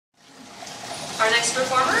Our next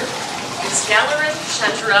performer is Galeran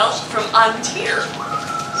Chanterel from Antrim,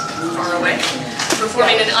 far away,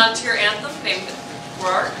 performing an Antrim anthem named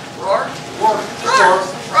Roar. Roar. Roar. Roar.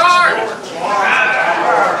 Roar.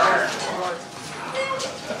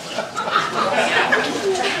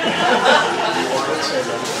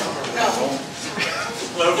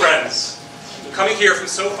 Hello, friends. Coming here from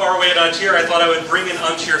so far away at Antrim, I thought I would bring an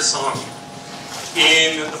Antrim song.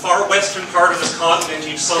 In the far western part of this continent,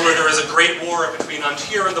 each summer there is a great war between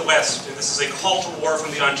Antrim and the West, and this is a call to war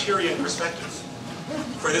from the Antirian perspective.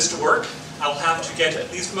 For this to work, I'll have to get,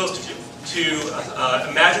 at least most of you, to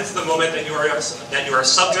imagine for the moment that you are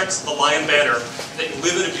subjects of the Lion Banner, that you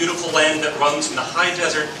live in a beautiful land that runs from the high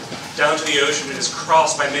desert down to the ocean and is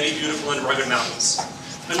crossed by many beautiful and rugged mountains.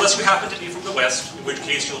 Unless you happen to be from the West, in which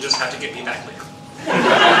case you'll just have to get me back later.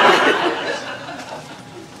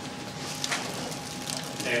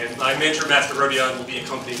 And my mentor, Master Robyyan, will be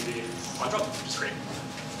accompanying me on drum, which is great.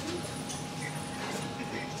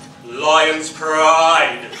 Lion's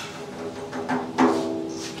pride,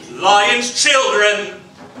 lion's children,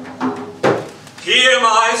 hear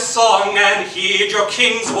my song and heed your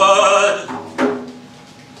king's word.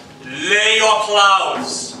 Lay your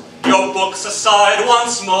plows, your books aside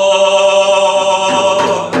once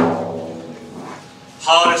more.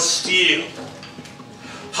 Heart of steel,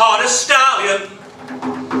 heart of stallion,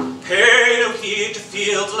 pay no heed to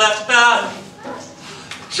fields left barren.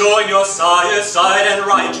 Join your sire's side and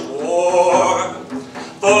right war.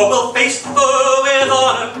 For we'll face the foe with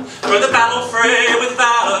honor, join the battle fray with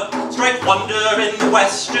valor, strike wonder in the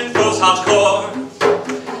western foe's hot core.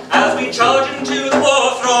 As we charge into the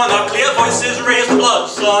war throng, our clear voices raise the blood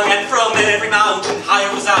song, and from every mountain high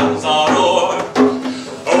resounds our roar.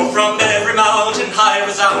 Oh, from every mountain high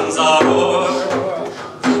resounds our roar.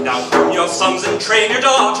 Now groom your sons and train your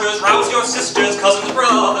daughters, rouse your sisters, cousins,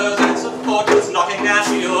 brothers, and support is knocking at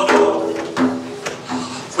your door.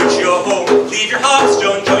 Switch your home, leave your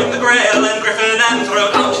hearthstone, join the Grail and Griffin, and throw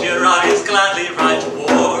out your eyes, gladly ride to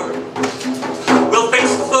war. We'll face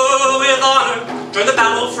the foe with honor, join the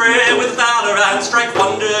battle fray with valor, and strike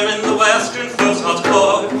wonder in the western foe's hot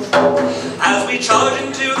core. As we charge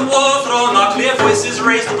into the war throng, our clear voices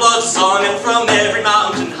raise the blood song, and from every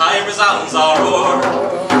mountain high resounds our roar.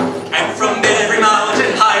 And from every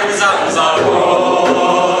mountain high resounds our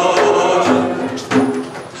roar.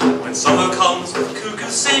 When summer comes with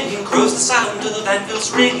cuckoos singing, grows the sound of anvils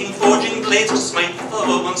ringing, forging blades to smite the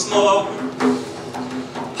foe once more.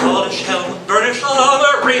 Polish helmet, burnish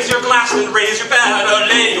armor, raise your glass and raise your banner,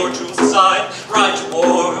 lay your tools aside, ride to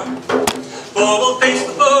war. For we'll face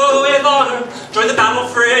the foe with honor, join the battle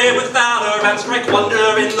fray with valor, and strike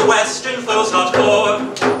wonder in the western foe's hot core.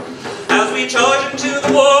 As we charge into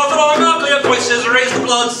the war throng, our clear voices raise the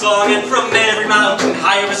blood song, and from every mountain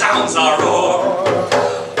high resounds our roar.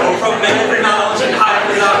 Oh, from every mountain high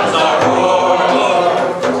resounds our roar.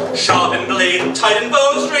 Sharp and blade, tight and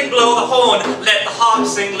bowstring, blow the horn, let the harp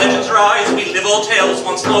sing, legends rise, we live old tales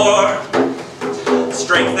once more.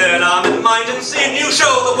 Strengthen arm and mind and sin, you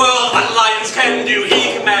show the world what lions can do,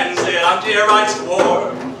 he commands it, Antrim rides to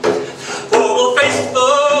war. For we'll face the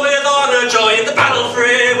foe with honor, join the battle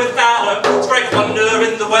fray with valor, strike wonder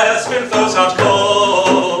in the western foe's hot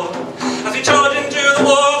core. As we charge into the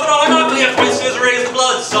war throng, our clear voices raise the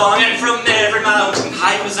blood song, and from every mountain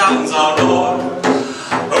high resounds our roar.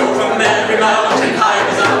 Oh, from every mountain high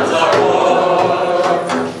resounds our roar.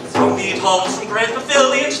 From the halls, from grand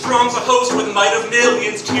pavilions, throngs a host with might of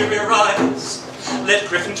millions, tear your rise. Let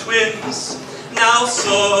griffin twins now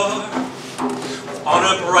soar.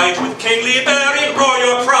 Honor bright with kingly bearing, roar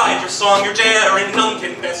your pride, your song, your daring, none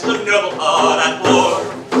can best of noble heart at war.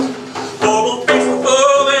 For we'll face the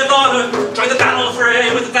foe with honor, join the battle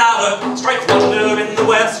fray with valor, strike wonder in the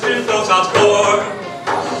western foe's hot core.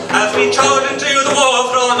 As we charge into the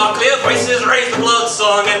war throng, our clear voices raise the blood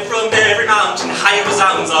song, and from every mountain high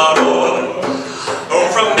resounds our roar.